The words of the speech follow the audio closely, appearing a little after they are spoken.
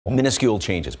Minuscule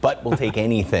changes, but we'll take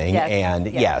anything. Yes, and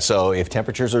yes. yeah, so if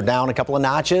temperatures are down a couple of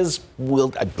notches,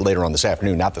 we'll later on this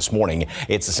afternoon, not this morning.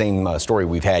 It's the same story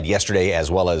we've had yesterday as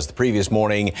well as the previous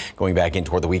morning, going back in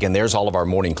toward the weekend. There's all of our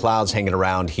morning clouds hanging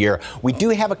around here. We do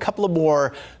have a couple of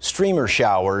more streamer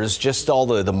showers, just all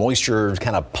the moisture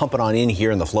kind of pumping on in here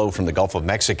in the flow from the Gulf of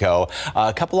Mexico.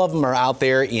 A couple of them are out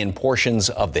there in portions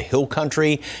of the hill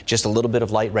country, just a little bit of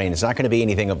light rain. It's not going to be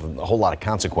anything of a whole lot of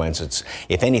consequence. It's,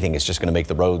 if anything, it's just going to make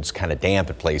the roads kind of damp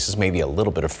at places, maybe a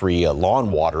little bit of free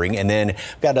lawn watering. And then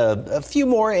got a few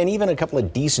more and even a couple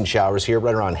of decent showers here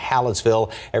right around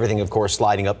Hallettsville. Everything, of course,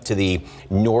 sliding up to the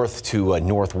north to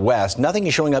northwest. Nothing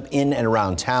is showing up in and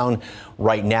around town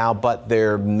right now, but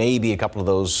there may be a couple of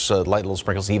those light little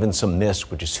sprinkles, even some mist,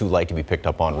 which is too light to be picked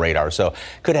up on radar. So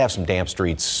could have some damp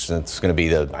streets. It's going to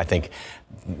be I think,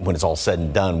 when it's all said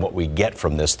and done, what we get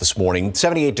from this morning.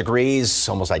 78 degrees,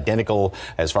 almost identical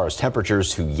as far as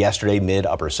temperatures to yesterday,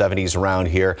 mid-upper 70s around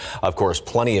here. Of course,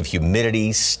 plenty of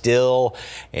humidity still,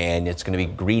 and it's going to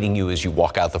be greeting you as you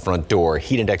walk out the front door.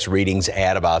 Heat index readings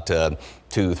add about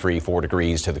 2, 3, 4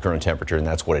 degrees to the current temperature, and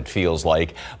that's what it feels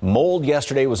like. Mold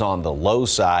yesterday was on the low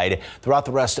side. Throughout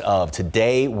the rest of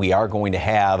today, we are going to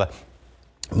have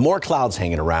more clouds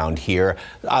hanging around here,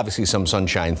 obviously some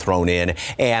sunshine thrown in,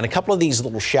 and a couple of these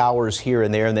little showers here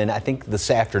and there. And then I think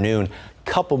this afternoon, a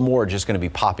couple more just going to be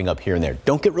popping up here and there.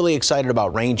 Don't get really excited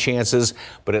about rain chances,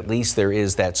 but at least there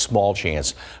is that small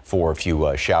chance for a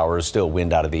few showers. Still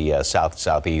wind out of the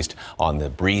southeast on the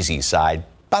breezy side.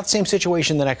 About the same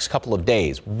situation the next couple of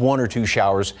days. 1 or 2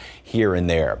 showers here and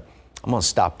there. I'm going to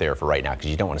stop there for right now because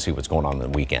you don't want to see what's going on the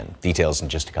weekend. Details in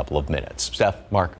just a couple of minutes. Steph, Mark.